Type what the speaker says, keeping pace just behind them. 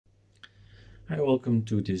Hi, welcome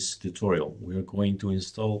to this tutorial. We are going to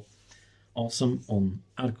install Awesome on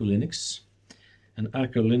ArcoLinux and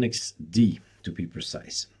ArcoLinuxD to be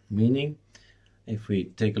precise. Meaning, if we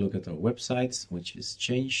take a look at our website, which is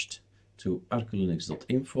changed to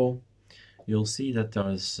ArcoLinux.info, you'll see that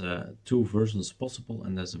there's two versions possible,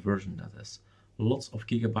 and there's a version that has lots of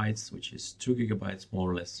gigabytes, which is 2 gigabytes more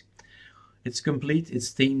or less. It's complete,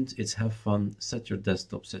 it's themed, it's have fun, set your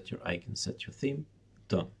desktop, set your icon, set your theme,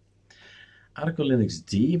 done.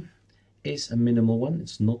 ArcoLinuxD is a minimal one.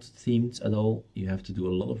 It's not themed at all. You have to do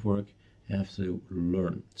a lot of work. You have to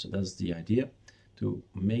learn. So that's the idea, to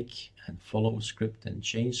make and follow a script and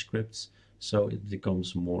change scripts so it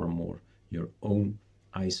becomes more and more your own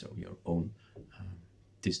ISO, your own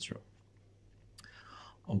distro.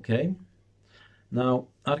 Okay. Now,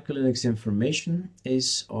 ArcoLinux Information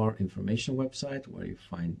is our information website where you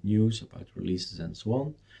find news about releases and so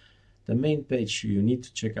on. The main page you need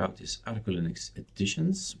to check out is ArcoLinux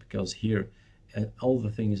Editions, because here all the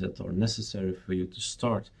things that are necessary for you to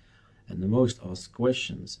start and the most asked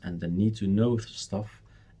questions and the need to know stuff,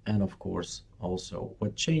 and of course also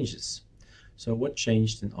what changes. So what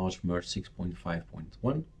changed in Arch Merge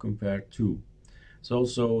 6.5.1 compared to. So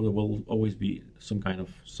also there will always be some kind of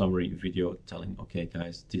summary video telling, okay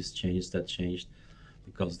guys, this changed, that changed,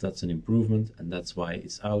 because that's an improvement and that's why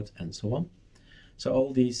it's out and so on. So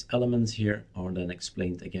all these elements here are then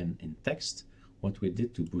explained again in text, what we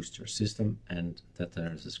did to boost your system, and that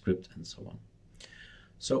there is a script and so on.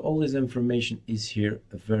 So all this information is here,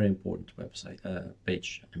 a very important website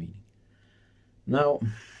page. Now,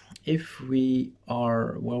 if we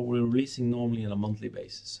are, well, we're releasing normally on a monthly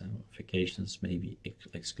basis, and vacations may be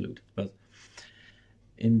excluded, but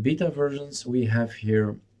in beta versions we have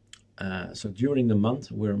here, so during the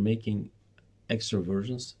month we're making extra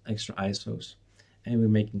versions, extra ISOs, and we're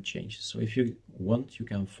making changes. So if you want, you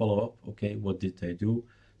can follow up, okay, what did they do?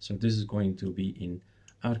 So this is going to be in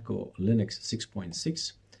ArcoLinux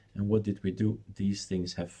 6.6, and what did we do? These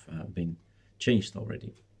things have been changed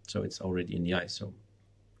already, so it's already in the ISO.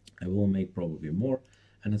 I will make probably more,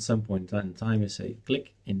 and at some point in time you say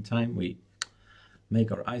click in time, we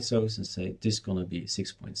make our ISOs and say this is gonna be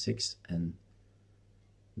 6.6, and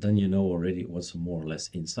then you know already what's more or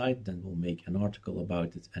less inside. Then we'll make an article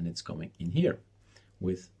about it, and it's coming in here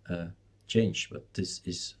with a change, but this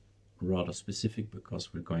is rather specific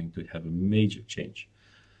because we're going to have a major change.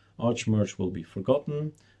 Arch Merge will be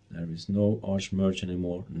forgotten. There is no Arch Merge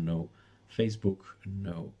anymore, no Facebook,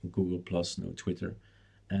 no Google+, no Twitter,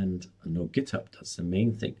 and no GitHub. That's the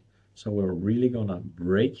main thing. So we're really gonna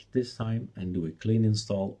break this time and do a clean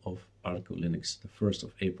install of ArcoLinux. The 1st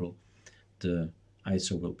of April, the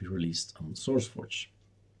ISO will be released on SourceForge.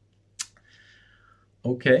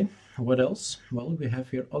 Okay, what else? Well, we have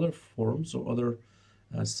here other forums or other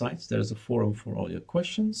sites. There's a forum for all your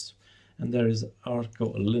questions, and there is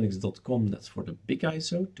ArcoLinux.com, that's for the big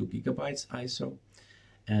ISO, 2 gigabytes ISO,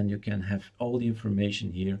 and you can have all the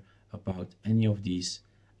information here about any of these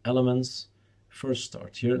elements. First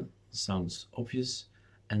start here, sounds obvious,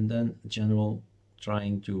 and then general,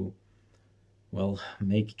 trying to, well,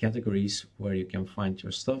 make categories where you can find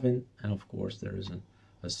your stuff in, and of course there is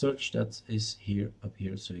a search that is here, up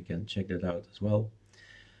here, so you can check that out as well.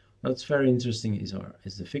 What's very interesting is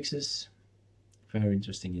the fixes. Very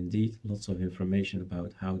interesting indeed. Lots of information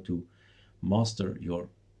about how to master your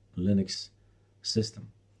Linux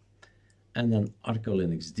system. And then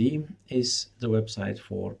ArcoLinuxD is the website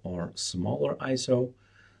for our smaller ISO,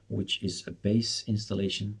 which is a base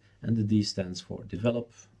installation, and the D stands for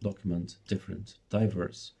develop, document, different,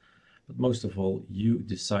 diverse. But most of all, you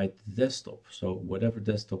decide the desktop. So whatever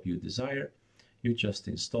desktop you desire, you just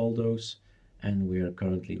install those, and we are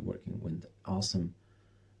currently working with the Awesome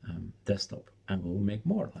desktop, and we'll make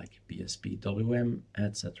more like BSP, WM,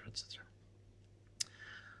 etc., etc.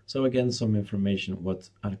 So again, some information what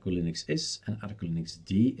ArcoLinux is and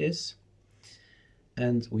ArcoLinuxD is,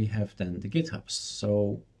 and we have then the GitHubs.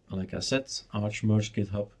 So like I said, Arch Merge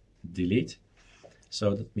GitHub delete.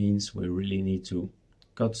 So that means we really need to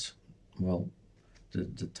cut, well,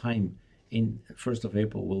 the time in 1st of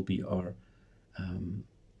April will be our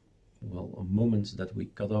well, a moment that we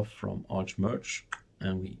cut off from Arch Merge,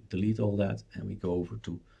 and we delete all that and we go over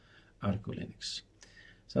to ArcoLinux.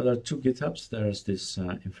 So there are 2 GitHubs. There's this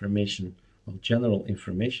information, well, general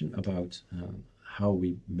information about how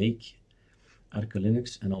we make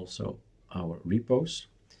ArcoLinux and also our repos.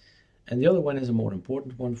 And the other one is a more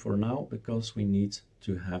important one for now, because we need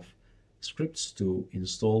to have scripts to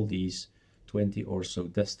install these 20 or so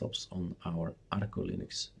desktops on our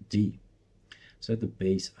ArcoLinuxD. So the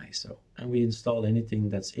base ISO, and we install anything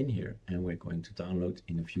that's in here, and we're going to download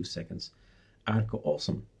in a few seconds Arco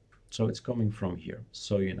Awesome. So it's coming from here,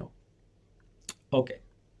 so you know. Okay,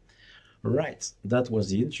 right, that was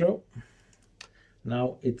the intro.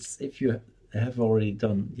 Now it's, if you have already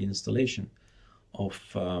done the installation of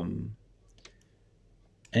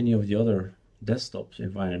any of the other desktop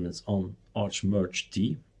environments on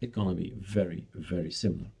ArcoLinuxD, it's gonna be very, very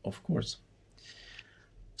similar, of course.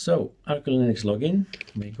 So ArcoLinux login,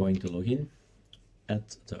 we're going to log in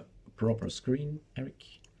at the proper screen,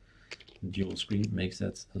 Erik. Dual screen makes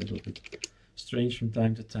that a little bit strange from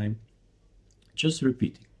time to time. Just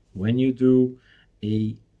repeating, when you do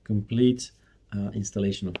a complete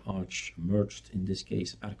installation of Arch merged, in this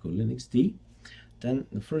case ArcoLinuxD, then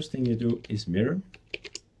the first thing you do is mirror,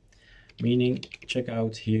 meaning check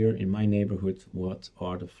out here in my neighborhood what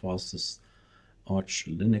are the fastest Arch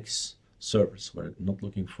Linux servers. We're not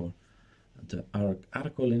looking for the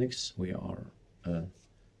ArcoLinux, we are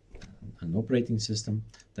an operating system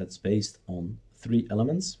that's based on 3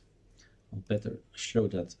 elements. I'll better show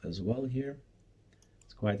that as well here.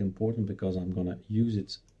 It's quite important because I'm gonna use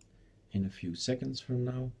it in a few seconds from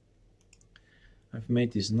now. I've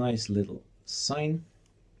made this nice little sign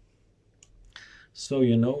so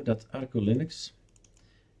you know that ArcoLinux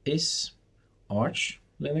is Arch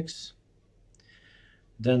Linux.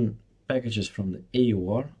 Then packages from the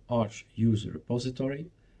AUR, Arch User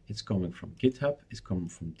Repository. It's coming from GitHub, it's coming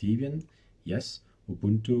from Debian, yes,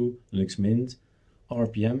 Ubuntu, Linux Mint,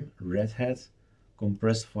 RPM, Red Hat,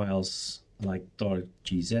 compressed files like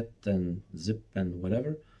 .gz and zip and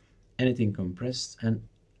whatever, anything compressed, and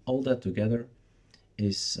all that together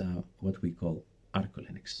is what we call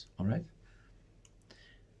ArcoLinux, all right?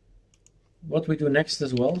 What we do next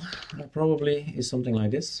as well probably is something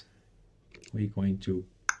like this. We're going to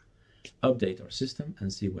update our system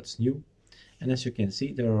and see what's new. And as you can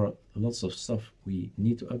see, there are lots of stuff we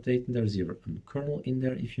need to update. There's a kernel in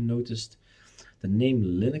there, if you noticed. The name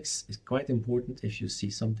Linux is quite important. If you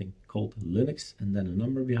see something called Linux and then a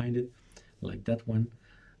number behind it, like that one,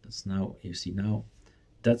 that's now, you see now,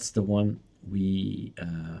 that's the one we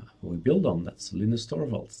build on. That's Linus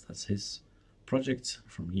Torvalds. That's his project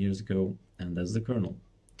from years ago, and that's the kernel.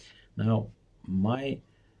 Now, my,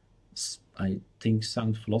 I think,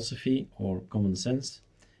 sound philosophy or common sense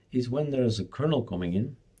is when there's a kernel coming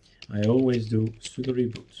in, I always do sudo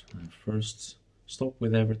reboot. I first stop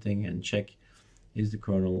with everything and check, is the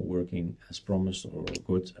kernel working as promised or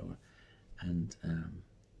good? And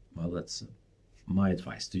well, that's my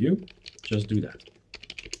advice to you. Just do that.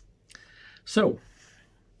 So,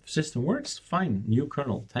 system works, fine, new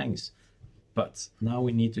kernel, thanks. But now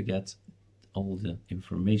we need to get all the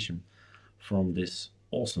information from this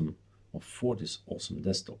awesome, or for this awesome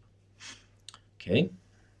desktop. Okay,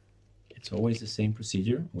 it's always the same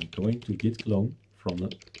procedure. We're going to git clone from a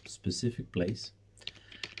specific place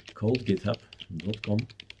called github.com.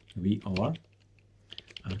 We are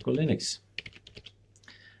ArcoLinux,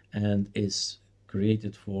 and is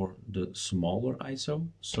created for the smaller ISO,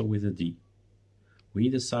 so with a D. We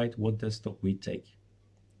decide what desktop we take,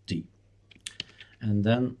 D. And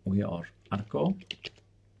then we are Arco-awesome.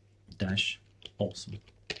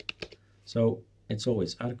 So it's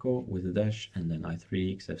always Arco with a dash and then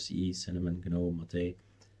i3, XFCE, Cinnamon, GNOME, Mate,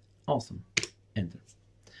 awesome, enter.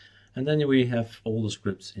 And then we have all the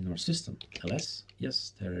scripts in our system. ls,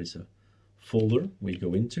 yes, there is a folder we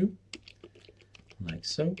go into, like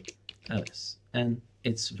so, ls. And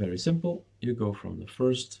it's very simple. You go from the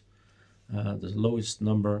first, the lowest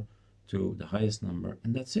number to the highest number,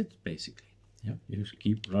 and that's it, basically. Yeah, you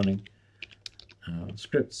keep running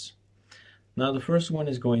scripts. Now the first one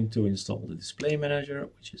is going to install the display manager,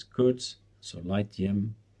 which is good, so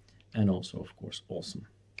LightDM, and also of course awesome.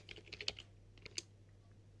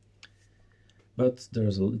 But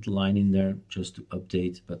there's a little line in there just to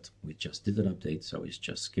update, but we just did an update, so it's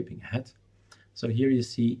just skipping ahead. So here you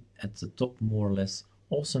see at the top more or less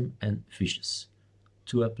awesome and vicious.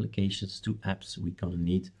 2 applications, 2 apps we're gonna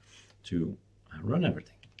need to run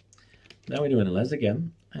everything. Now we do an ls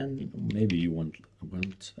again, and maybe you want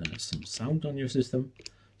some sound on your system.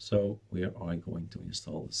 So we are going to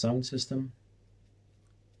install the sound system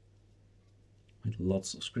with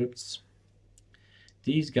lots of scripts.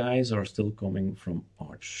 These guys are still coming from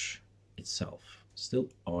Arch itself, still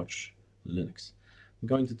Arch Linux. I'm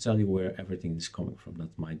going to tell you where everything is coming from.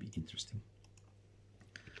 That might be interesting.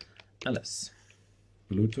 ls,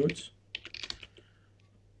 Bluetooth.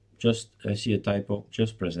 Just, I see a typo,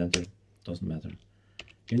 just press enter. Doesn't matter.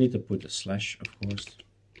 You need to put a slash, of course.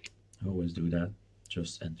 I always do that.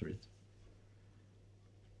 Just enter it.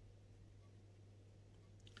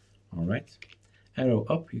 All right. Arrow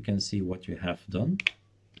up, you can see what you have done.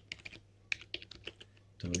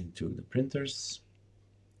 Go into the printers.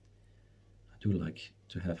 I do like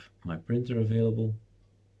to have my printer available.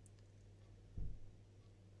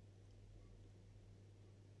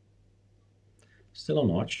 Still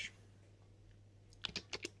on Arch.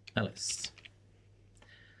 ls.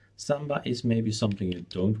 Samba is maybe something you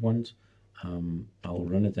don't want. I'll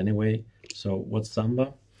run it anyway. So what's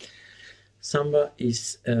Samba? Samba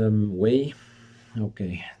is way.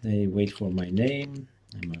 Okay, they wait for my name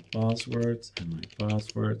and my password and my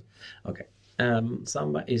password. Okay,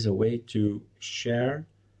 Samba is a way to share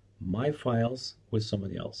my files with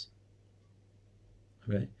somebody else.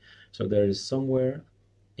 Okay, so there is somewhere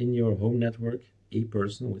in your home network a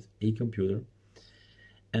person with a computer,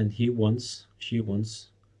 and she wants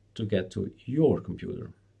to get to your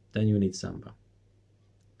computer. Then you need Samba.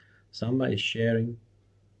 Samba is sharing,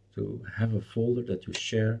 to have a folder that you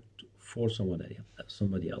share for somebody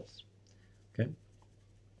else. Okay,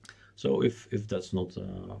 so if that's not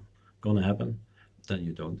gonna happen, then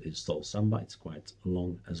you don't install Samba. It's quite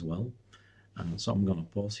long as well, so I'm gonna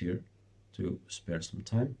pause here to spare some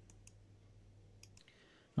time.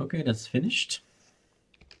 Okay, that's finished.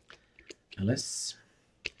 ls,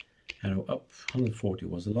 arrow up. 140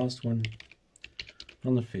 was the last one,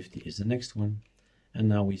 150 is the next one, and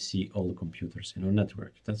now we see all the computers in our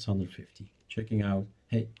network. That's 150. Checking out,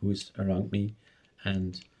 hey, who's around me,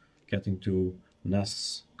 and getting to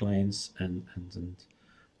NAS clients and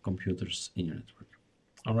computers in your network.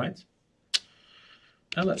 All right,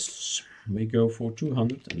 ls, we go for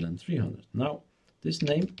 200 and then 300. Now, this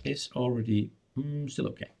name is already still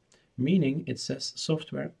okay, meaning it says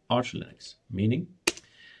software ArcoLinux, meaning,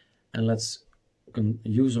 and let's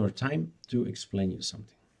use our time to explain you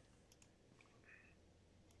something.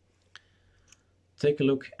 Take a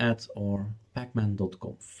look at our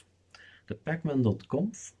pacman.conf. The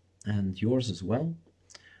pacman.conf, and yours as well,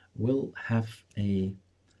 will have a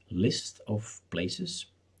list of places.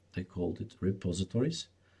 They called it repositories,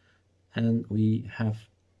 and we have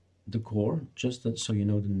the core, just so you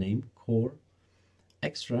know the name, core,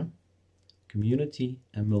 extra, community,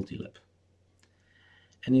 and multilab.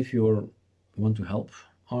 And if you want to help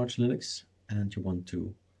Arch Linux and you want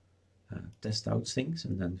to test out things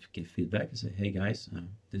and then give feedback and say, hey guys,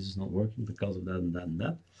 this is not working because of that and that and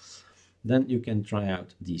that, then you can try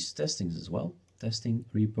out these testings as well. Testing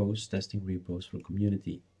repos for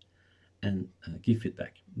community, and give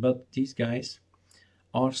feedback. But these guys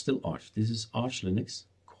are still Arch. This is Arch Linux,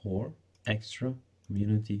 core, extra,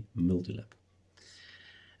 community, multilab.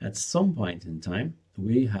 At some point in time,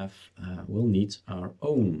 we will need our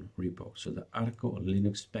own repo, so the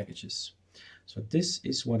ArcoLinux packages. So this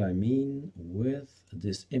is what I mean with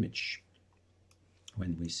this image.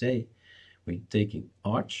 When we say we're taking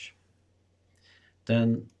Arch,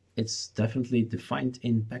 then it's definitely defined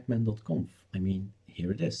in pacman.conf. I mean,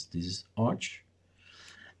 here it is. This is Arch,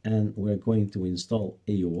 and we're going to install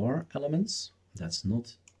AOR elements. That's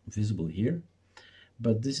not visible here,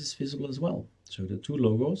 but this is visible as well. So the two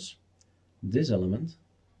logos, this element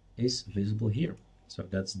is visible here. So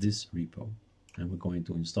that's this repo, and we're going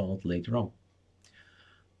to install it later on.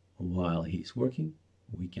 While he's working,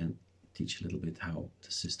 we can teach a little bit how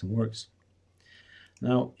the system works.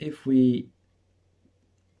 Now, if we,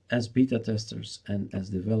 as beta testers and as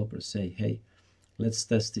developers, say, hey, let's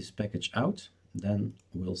test this package out, then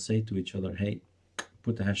we'll say to each other, hey,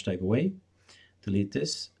 put the hashtag away, delete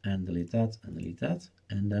this and delete that and delete that,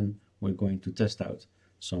 and then we're going to test out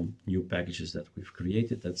some new packages that we've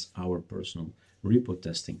created. That's our personal repo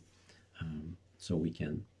testing, so we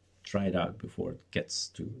can try it out before it gets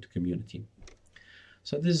to the community.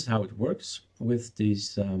 So this is how it works. With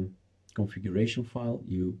this configuration file,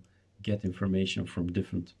 you get information from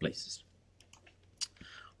different places.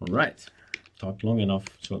 All right, talked long enough,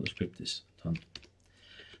 so the script is done.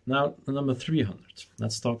 Now, number 300.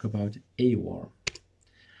 Let's talk about AOR.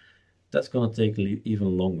 That's going to take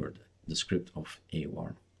even longer, the script of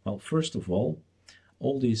AOR. Well, first of all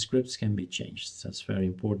these scripts can be changed. That's very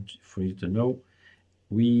important for you to know.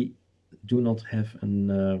 We do not have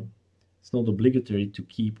it's not obligatory to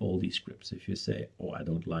keep all these scripts. If you say, oh, I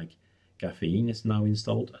don't like caffeine is now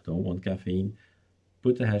installed, I don't want caffeine,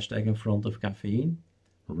 put the hashtag in front of caffeine,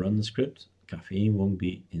 run the script, caffeine won't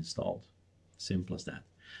be installed. Simple as that.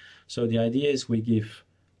 So the idea is we give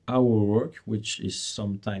our work, which is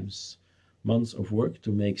sometimes months of work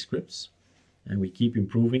to make scripts, and we keep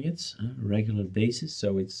improving it on a regular basis.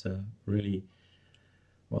 So it's really,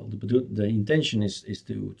 well, the intention is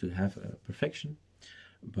to have perfection,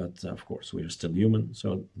 but of course we are still human,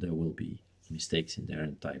 so there will be mistakes in there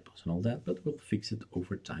and typos and all that, but we'll fix it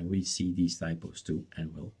over time. We see these typos too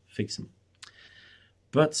and we'll fix them.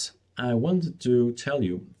 But I wanted to tell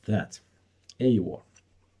you that AUR,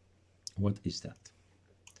 what is that?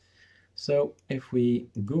 So if we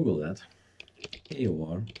Google that,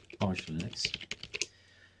 AUR, ArcoLinux,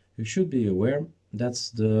 you should be aware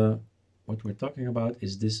that's what we're talking about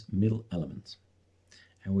is this middle element.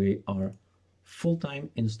 And we are full-time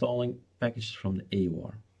installing packages from the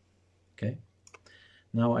AUR. Okay.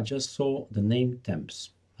 Now I just saw the name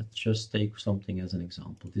temps. Let's just take something as an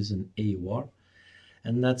example. This is an AUR,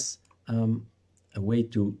 and that's a way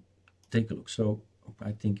to take a look. So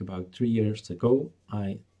I think about 3 years ago,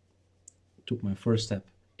 I took my first step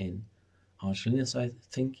in ArcoLinux, I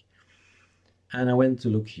think, and I went to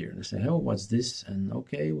look here and I said, oh, what's this? And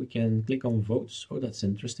okay, we can click on votes. Oh, that's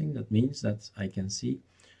interesting. That means that I can see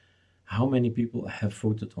how many people have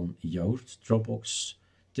voted on Yoast, Dropbox.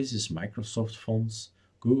 This is Microsoft fonts,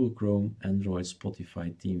 Google Chrome, Android,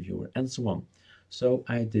 Spotify, TeamViewer, and so on. So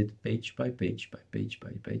I did page by page by page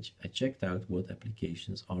by page. I checked out what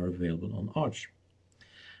applications are available on Arch.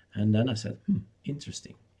 And then I said,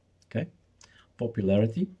 interesting. Okay.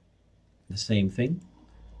 Popularity, the same thing.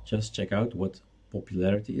 Just check out what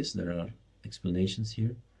popularity is. There are explanations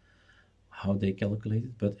here, how they calculate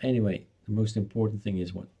it. But anyway, the most important thing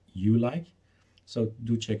is what you like. So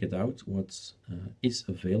do check it out, what is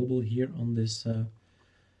available here on this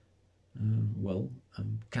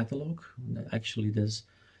catalog. Actually, this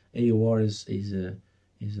AUR is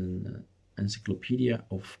an encyclopedia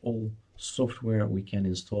of all software we can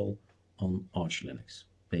install on Arch Linux,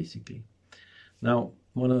 basically. Now,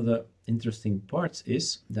 one of the interesting parts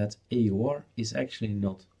is that AUR is actually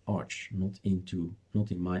not Arch, not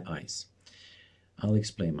in my eyes. I'll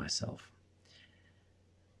explain myself.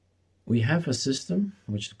 We have a system,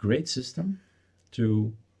 which is a great system,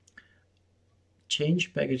 to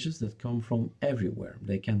change packages that come from everywhere.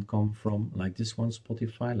 They can come from, like this one,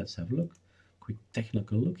 Spotify. Let's have a look. Quick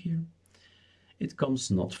technical look here. It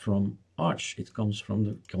comes not from Arch. It comes from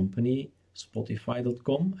the company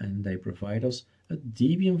Spotify.com, and they provide us a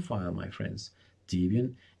Debian file, my friends.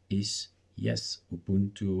 Debian is, yes,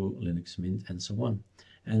 Ubuntu, Linux Mint, and so on.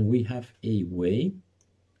 And we have a way,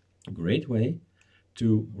 a great way,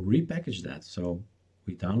 to repackage that. So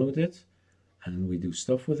we download it and we do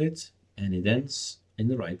stuff with it, and it ends in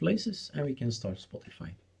the right places, and we can start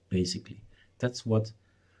Spotify. Basically, that's what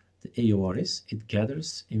the AUR is. It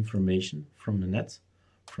gathers information from the net,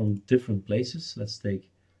 from different places. Let's take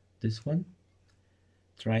this one.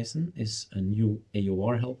 Tryson is a new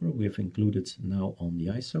AUR helper we have included now on the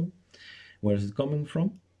ISO. Where is it coming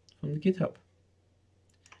from? From the GitHub.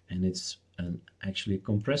 And it's actually a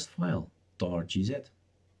compressed file, tar.gz.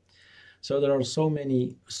 So there are so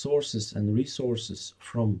many sources and resources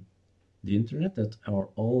from the internet that are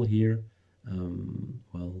all here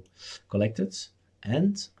collected,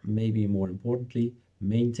 and maybe more importantly,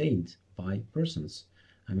 maintained by persons.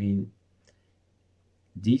 I mean,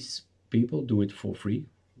 these people do it for free,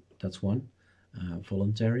 that's one,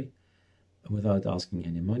 voluntary, without asking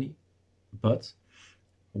any money. But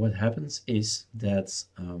what happens is that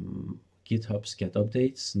GitHubs get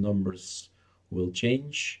updates, numbers will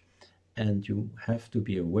change, and you have to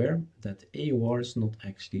be aware that AUR is not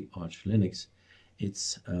actually Arch Linux.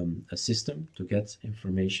 It's a system to get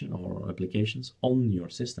information or applications on your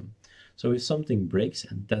system. So if something breaks,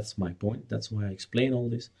 and that's my point, that's why I explain all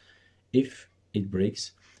this, if it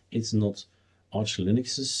breaks, it's not Arch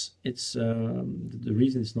Linux's, it's the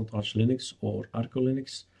reason it's not Arch Linux or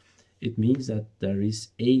ArcoLinux. It means that there is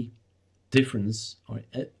a difference or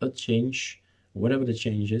a change, whatever the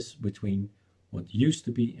change is, between what used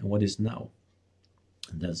to be and what is now.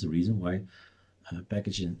 And that's the reason why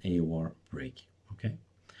packages in AUR break. Okay,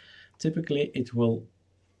 typically it will,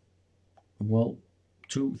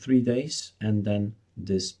 2-3 days, and then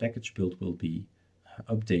this package build will be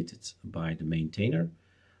updated by the maintainer.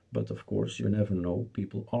 But of course, you never know.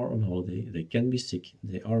 People are on holiday, they can be sick,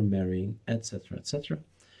 they are marrying, etc., etc.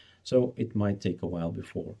 So it might take a while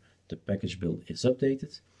before the package build is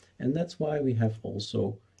updated, and that's why we have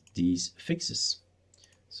also these fixes.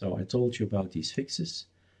 So I told you about these fixes.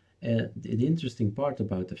 The interesting part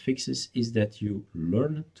about the fixes is that you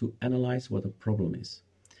learn to analyze what a problem is,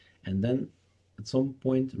 and then at some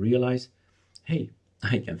point realize, hey,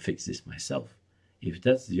 I can fix this myself. If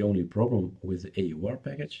that's the only problem with the AUR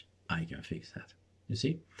package, I can fix that. You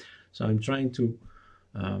see? So I'm trying to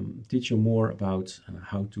teach you more about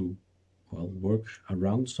how to work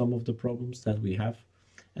around some of the problems that we have,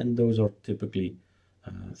 and those are typically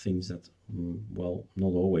things that,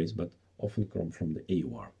 not always, but often come from the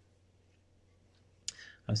AUR.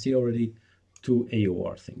 I see already 2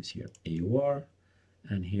 AUR things here. AUR,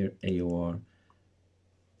 and here AUR,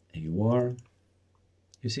 AUR,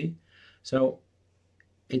 You see? So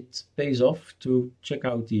it pays off to check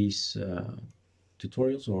out these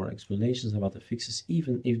tutorials or explanations about the fixes,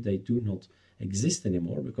 even if they do not exist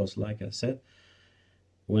anymore, because like I said,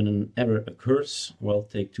 when an error occurs, well,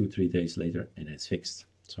 take 2-3 days later and it's fixed.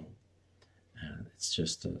 So it's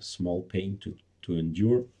just a small pain to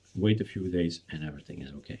endure. Wait a few days and everything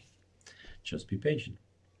is okay. Just be patient.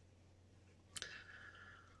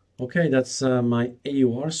 Okay, that's my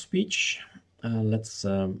AUR speech. Let's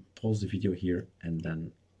pause the video here and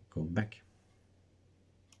then go back.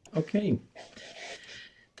 Okay,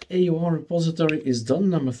 the AUR repository is done,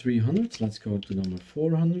 number 300. Let's go to number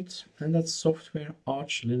 400, and that's software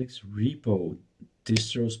ArcoLinux repo,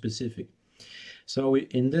 distro specific. So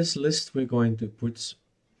in this list, we're going to put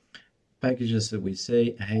packages that we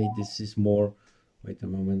say, hey, this is more, wait a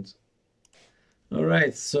moment. All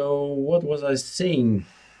right, so what was I saying?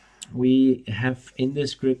 We have in the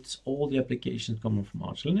scripts all the applications coming from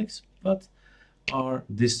ArcoLinux, but are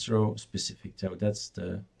distro specific. So that's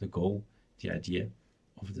the goal, the idea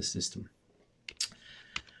of the system.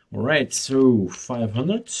 All right, so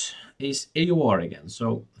 500 is AUR again.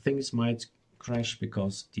 So things might crash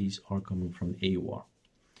because these are coming from AUR.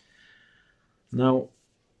 Now,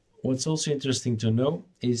 what's also interesting to know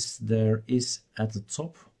is there is at the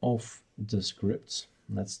top of the script.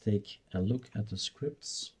 Let's take a look at the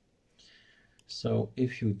scripts. So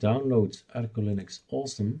if you download ArcoLinux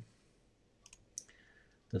Awesome,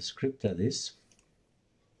 the script that is,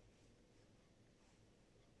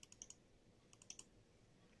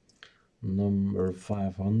 number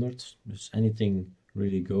 500, if anything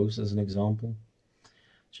really goes as an example.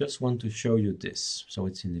 Just want to show you this, so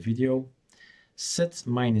it's in the video. Set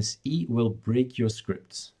 -e will break your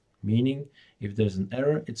script, meaning if there's an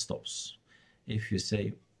error, it stops. If you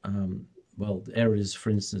say, well, the error is,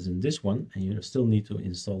 for instance, in this one, and you still need to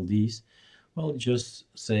install these, well, just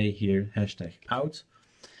say here #out,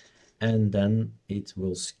 and then it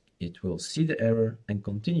will see the error and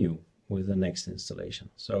continue with the next installation.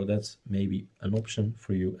 So that's maybe an option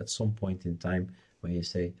for you at some point in time when you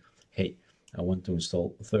say, hey, I want to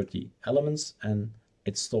install 30 elements and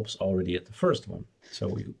it stops already at the first one.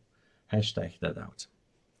 So you hashtag that out.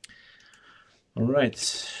 All right,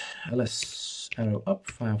 ls arrow up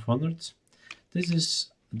 500. This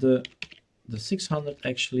is the 600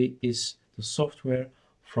 actually is the software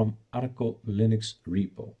from ArcoLinux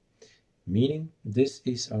repo, meaning this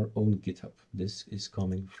is our own GitHub. This is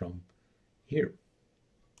coming from here.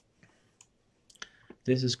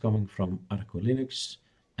 This is coming from ArcoLinux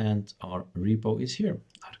and our repo is here,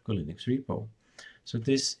 ArcoLinux repo. So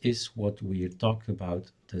this is what we talked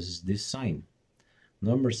about. This is this sign.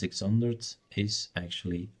 Number 600 is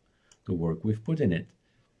actually the work we've put in it.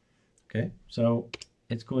 Okay, so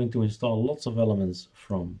it's going to install lots of elements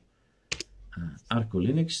from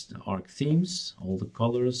ArcoLinux, the Arc themes, all the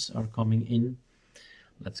colors are coming in.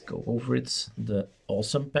 Let's go over it. The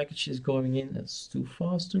awesome package is going in. That's too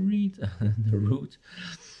fast to read. The root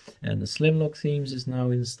and the Slimlock themes is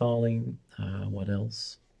now installing. What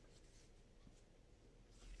else?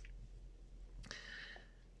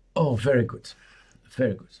 Oh, very good.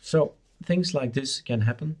 Very good. So things like this can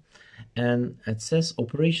happen. And it says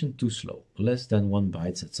operation too slow, less than 1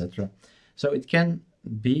 byte, etc. So it can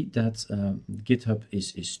be that GitHub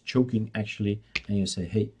is choking actually, and you say,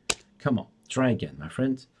 hey, come on, try again, my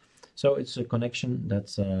friend. So it's a connection that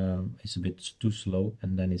is a bit too slow,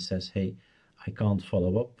 and then it says, hey, I can't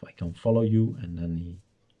follow up, I can't follow you, and then he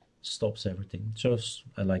stops everything. Just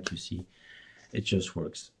like you see, it just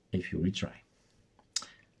works if you retry.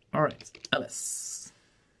 All right, ls.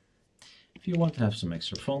 If you want to have some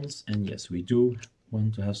extra fonts, and yes, we do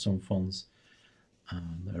want to have some fonts.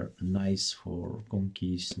 They're nice for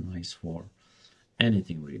conkeys, nice for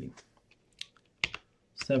anything really.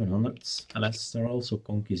 700 ls. There are also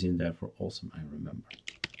conkeys in there for awesome, I remember.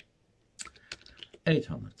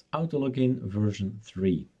 800 auto login version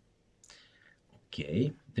 3.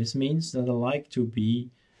 Okay, this means that I like to be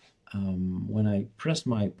when I press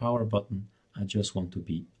my power button, I just want to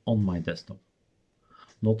be on my desktop.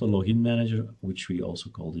 Not a login manager, which we also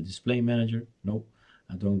call the display manager. No,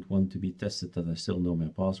 I don't want to be tested that I still know my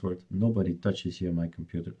password. Nobody touches here my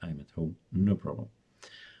computer. I'm at home, no problem.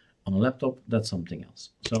 On a laptop, that's something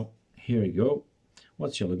else. So here you go.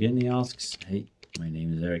 What's your login? He asks. Hey, my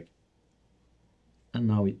name is Erik. And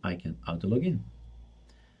now I can auto login.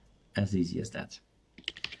 As easy as that.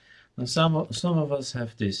 Now some of us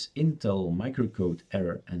have this Intel microcode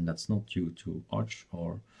error, and that's not due to Arch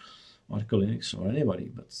or ArcoLinux or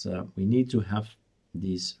anybody, but we need to have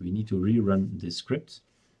these, we need to rerun this script,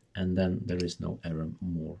 and then there is no error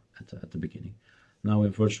more at the beginning. Now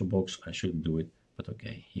in VirtualBox I shouldn't do it, But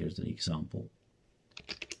okay, here's the example.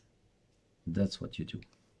 That's what you do.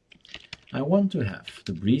 I want to have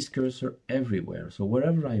the breeze cursor everywhere. So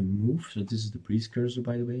wherever I move, so this is the breeze cursor,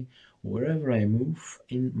 by the way, wherever I move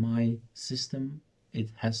in my system, it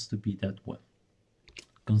has to be that one.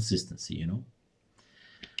 Consistency, you know.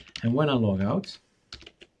 And when I log out,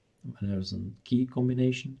 there's a key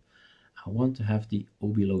combination. I want to have the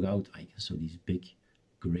OB logout icon. So these big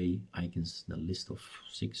gray icons, the list of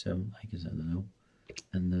 6, 7 icons, I don't know.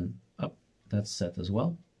 And then up, that's set as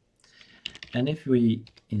well. And if we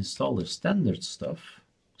install the standard stuff,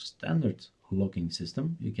 standard logging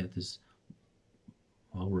system, you get this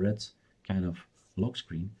red kind of lock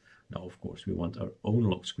screen. Now, of course, we want our own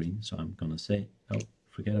lock screen. So I'm going to say, oh,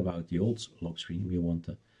 forget about the old lock screen. We want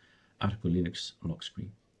the ArcoLinux lock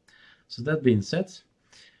screen. So that being said,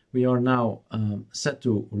 we are now set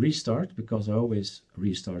to restart, because I always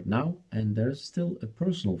restart now. And there's still a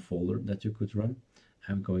personal folder that you could run.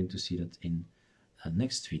 I'm going to see that in the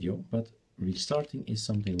next video, but restarting is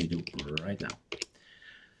something we do right now.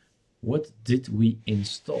 What did we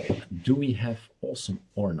install? Do we have awesome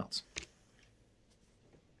or not?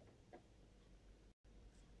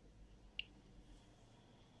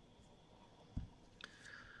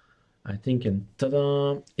 I think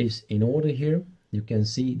ta-da is in order here. You can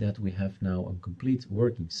see that we have now a complete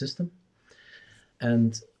working system.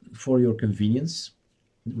 And for your convenience,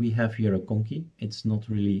 we have here a conky. It's not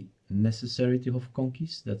really necessary to have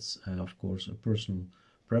conkeys. That's of course a personal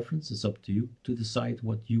preference. It's up to you to decide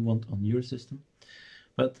what you want on your system.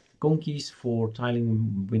 But conkeys for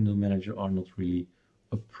tiling window manager are not really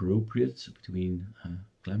appropriate between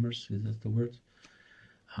glamours, is that the word?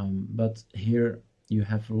 But here you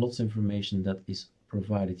have lots of information that is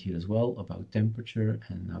provided here as well about temperature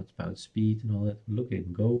and about speed and all that. Look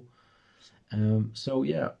and go. So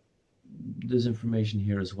yeah, there's information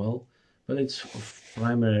here as well, but it's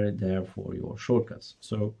primarily there for your shortcuts.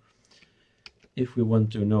 So if we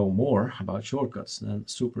want to know more about shortcuts, then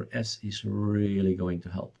Super S is really going to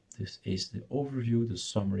help. This is the overview, the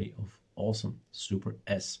summary of awesome Super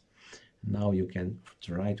S. Now you can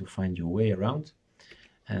try to find your way around,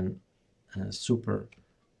 and Super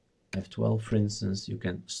F12, for instance, you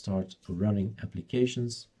can start running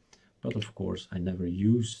applications. But of course, I never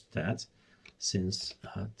use that, since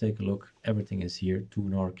take a look, everything is here: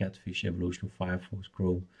 Tunar, Catfish, Evolution, Firefox,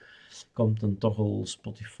 Chrome, Compton, Toggle,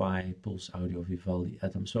 Spotify, Pulse Audio, Vivaldi,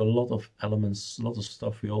 Atom. So a lot of elements, a lot of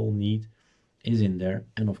stuff we all need is in there.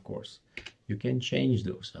 And of course, you can change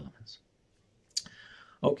those elements.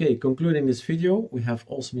 Okay, concluding this video, we have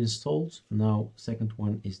Awesome installed. Now, second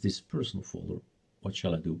one is this personal folder. What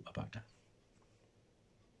shall I do about that?